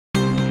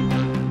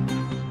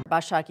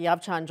Basak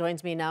Yavcan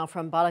joins me now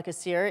from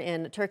Balıkesir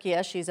in Turkey.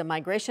 She's a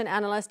migration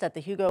analyst at the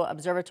Hugo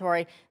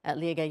Observatory at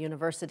Liege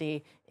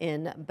University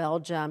in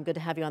Belgium. Good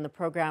to have you on the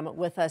program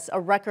with us. A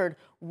record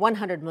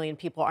 100 million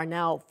people are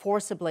now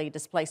forcibly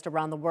displaced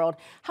around the world.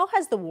 How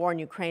has the war in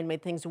Ukraine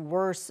made things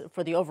worse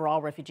for the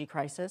overall refugee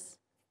crisis?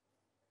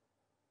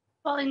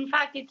 Well, in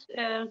fact, it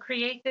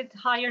created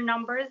higher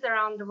numbers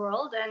around the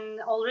world,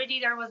 and already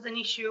there was an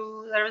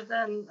issue. There was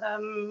a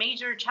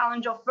major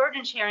challenge of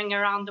burden sharing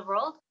around the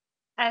world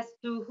as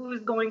to who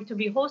is going to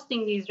be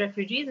hosting these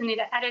refugees, and it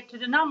added to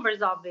the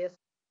numbers, obviously.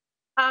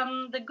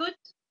 The good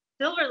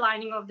silver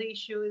lining of the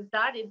issue is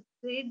that it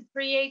did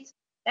create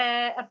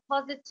a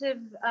positive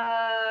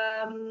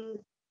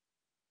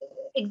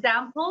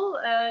example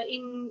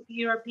in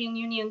European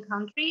Union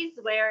countries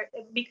where,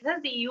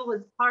 because the EU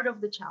was part of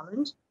the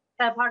challenge,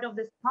 part of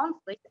this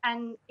conflict,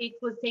 and it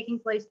was taking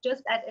place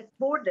just at its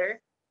border,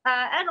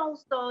 and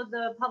also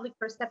the public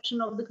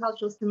perception of the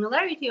cultural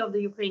similarity of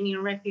the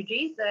Ukrainian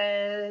refugees,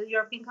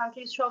 European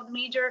countries showed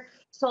major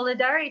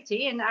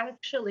solidarity, and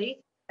actually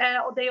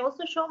they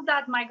also showed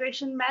that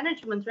migration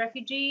management,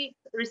 refugee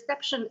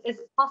reception is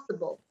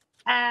possible.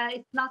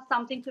 It's not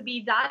something to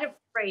be that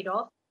afraid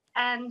of.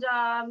 And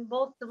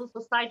both civil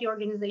society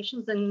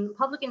organizations and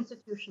public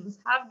institutions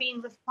have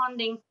been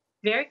responding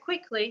very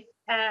quickly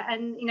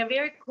and in a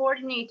very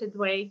coordinated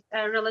way,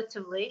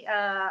 relatively,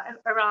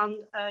 around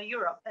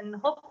Europe. And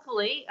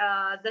hopefully,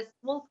 this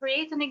will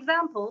create an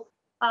example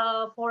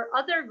for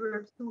other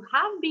groups who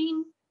have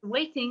been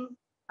waiting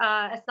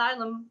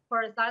asylum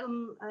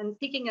and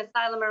seeking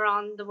asylum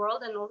around the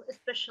world, and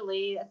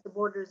especially at the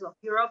borders of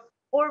Europe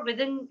or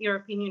within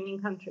European Union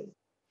countries.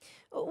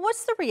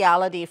 What's the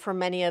reality for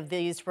many of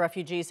these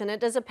refugees? And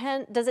does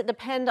it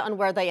depend on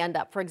where they end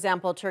up? For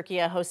example, Turkey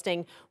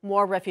hosting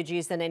more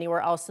refugees than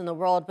anywhere else in the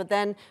world. But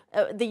then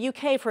the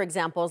UK, for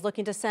example, is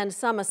looking to send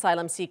some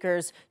asylum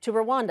seekers to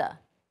Rwanda.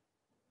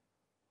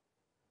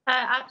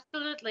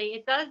 Absolutely.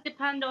 It does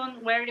depend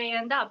on where they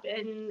end up.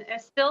 And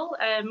still,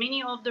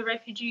 many of the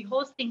refugee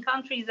hosting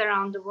countries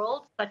around the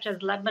world, such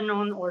as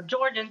Lebanon or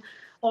Jordan,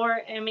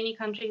 or many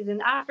countries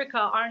in Africa,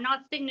 are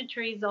not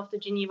signatories of the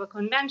Geneva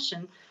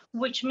Convention,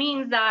 which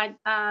means that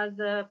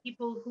the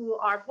people who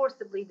are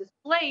forcibly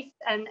displaced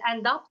and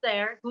end up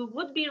there, who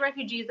would be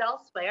refugees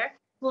elsewhere,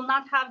 will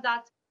not have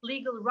that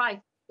legal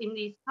right in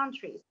these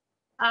countries.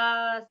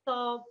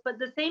 But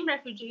the same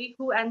refugee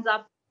who ends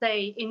up,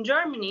 say, in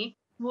Germany,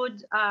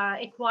 would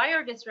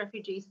acquire this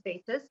refugee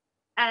status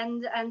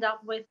and end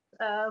up with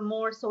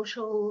more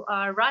social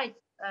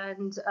rights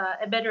and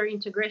a better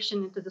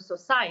integration into the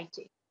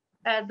society.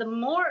 The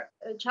more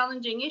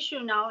challenging issue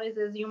now is,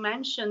 as you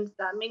mentioned,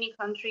 that many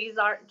countries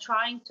are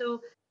trying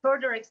to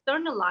further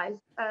externalize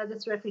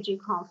this refugee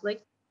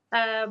conflict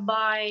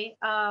by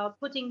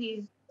putting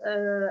these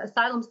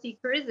asylum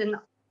seekers in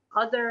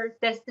other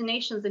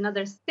destinations, in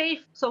other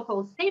safe,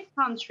 so-called safe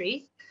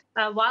countries,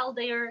 while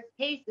their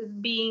case is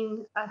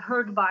being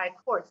heard by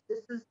courts.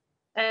 This is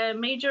a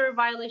major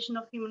violation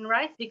of human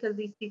rights because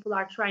these people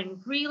are trying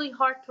really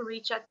hard to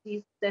reach at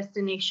these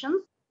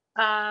destinations,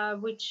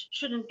 which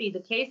shouldn't be the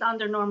case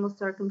under normal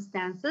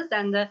circumstances.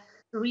 And the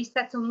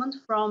resettlement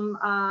from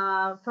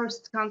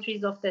first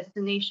countries of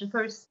destination,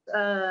 first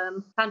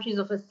countries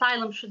of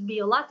asylum should be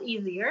a lot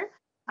easier,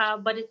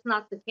 but it's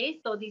not the case.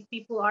 So these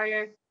people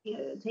are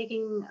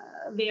taking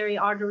very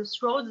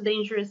arduous roads,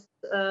 dangerous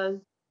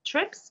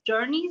trips,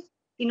 journeys,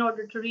 in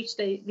order to reach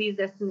these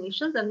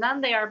destinations. And then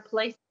they are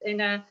placed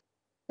in a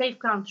safe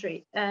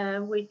country,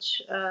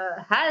 which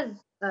has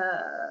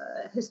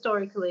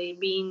historically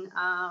been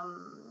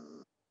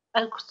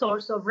a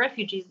source of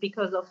refugees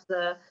because of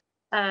the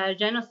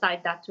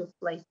genocide that took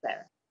place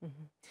there.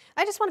 Mm-hmm.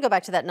 I just want to go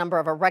back to that number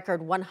of a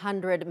record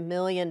 100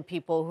 million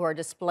people who are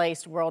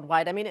displaced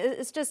worldwide. I mean,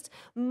 it's just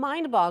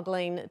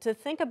mind-boggling to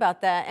think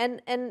about that.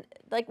 And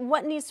like,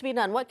 what needs to be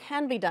done? What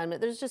can be done?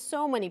 There's just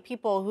so many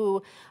people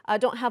who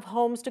don't have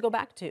homes to go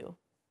back to.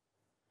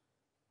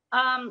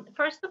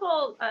 First of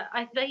all,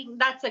 I think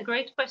that's a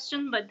great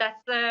question, but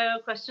that's a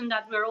question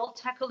that we're all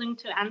tackling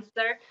to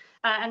answer.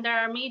 And there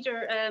are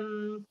major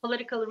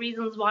political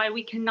reasons why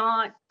we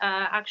cannot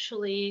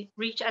actually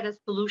reach at a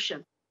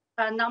solution.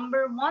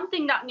 Number one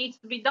thing that needs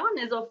to be done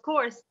is, of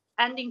course,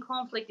 ending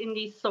conflict in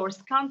these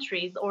source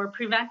countries or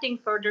preventing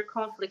further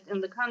conflict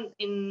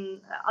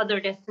in other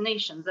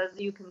destinations. As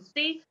you can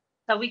see,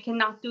 we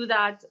cannot do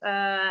that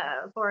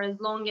for as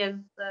long as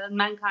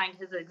mankind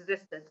has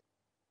existed.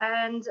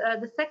 And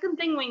the second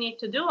thing we need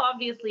to do,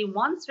 obviously,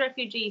 once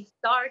refugees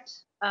start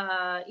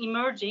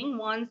emerging,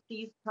 once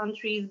these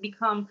countries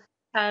become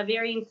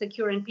very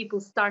insecure and people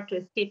start to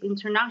escape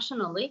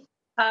internationally,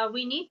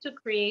 we need to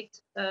create,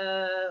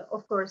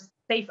 of course,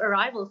 safe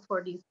arrivals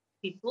for these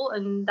people.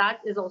 And that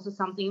is also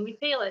something we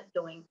fail at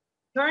doing.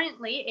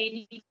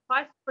 Currently,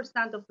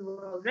 85% of the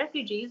world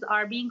refugees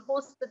are being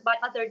hosted by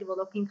other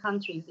developing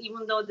countries,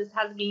 even though this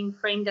has been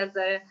framed as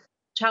a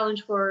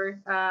challenge for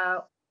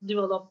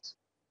developed.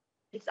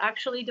 It's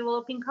actually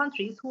developing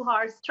countries who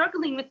are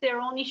struggling with their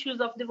own issues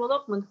of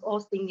development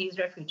hosting these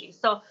refugees.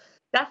 So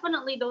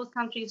definitely those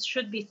countries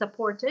should be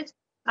supported.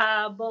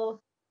 both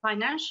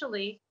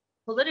financially,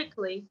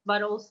 politically,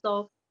 but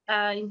also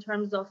in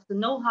terms of the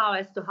know-how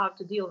as to how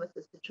to deal with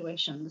the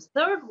situation. The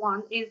third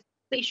one is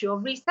the issue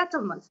of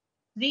resettlements.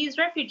 These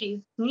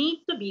refugees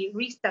need to be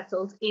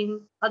resettled in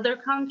other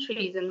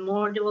countries, in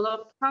more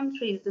developed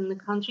countries, in the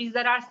countries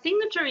that are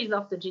signatories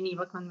of the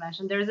Geneva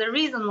Convention. There's a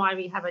reason why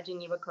we have a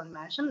Geneva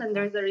Convention, and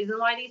there's a reason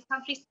why these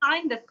countries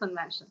signed that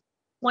convention.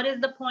 What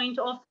is the point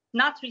of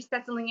not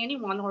resettling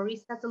anyone or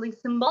resettling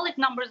symbolic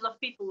numbers of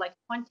people, like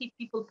 20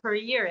 people per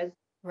year, as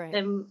Right.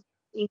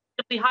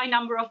 incredibly high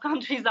number of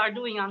countries are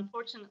doing,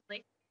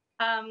 unfortunately,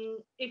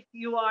 if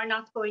you are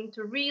not going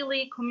to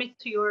really commit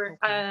to your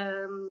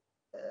Okay.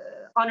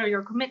 honor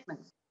your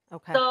commitments.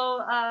 Okay.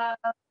 So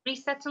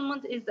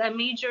resettlement is a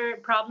major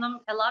problem.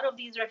 A lot of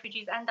these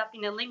refugees end up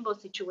in a limbo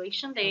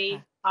situation. Okay.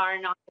 They are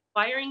not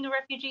acquiring the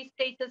refugee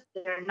status.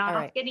 They're All not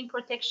right. getting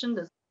protection.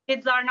 The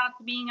kids are not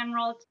being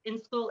enrolled in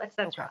school, Okay.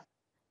 etc.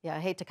 Yeah, I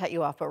hate to cut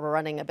you off, but we're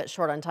running a bit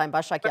short on time.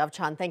 Basak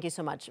Yavcan, thank you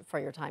so much for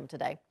your time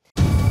today.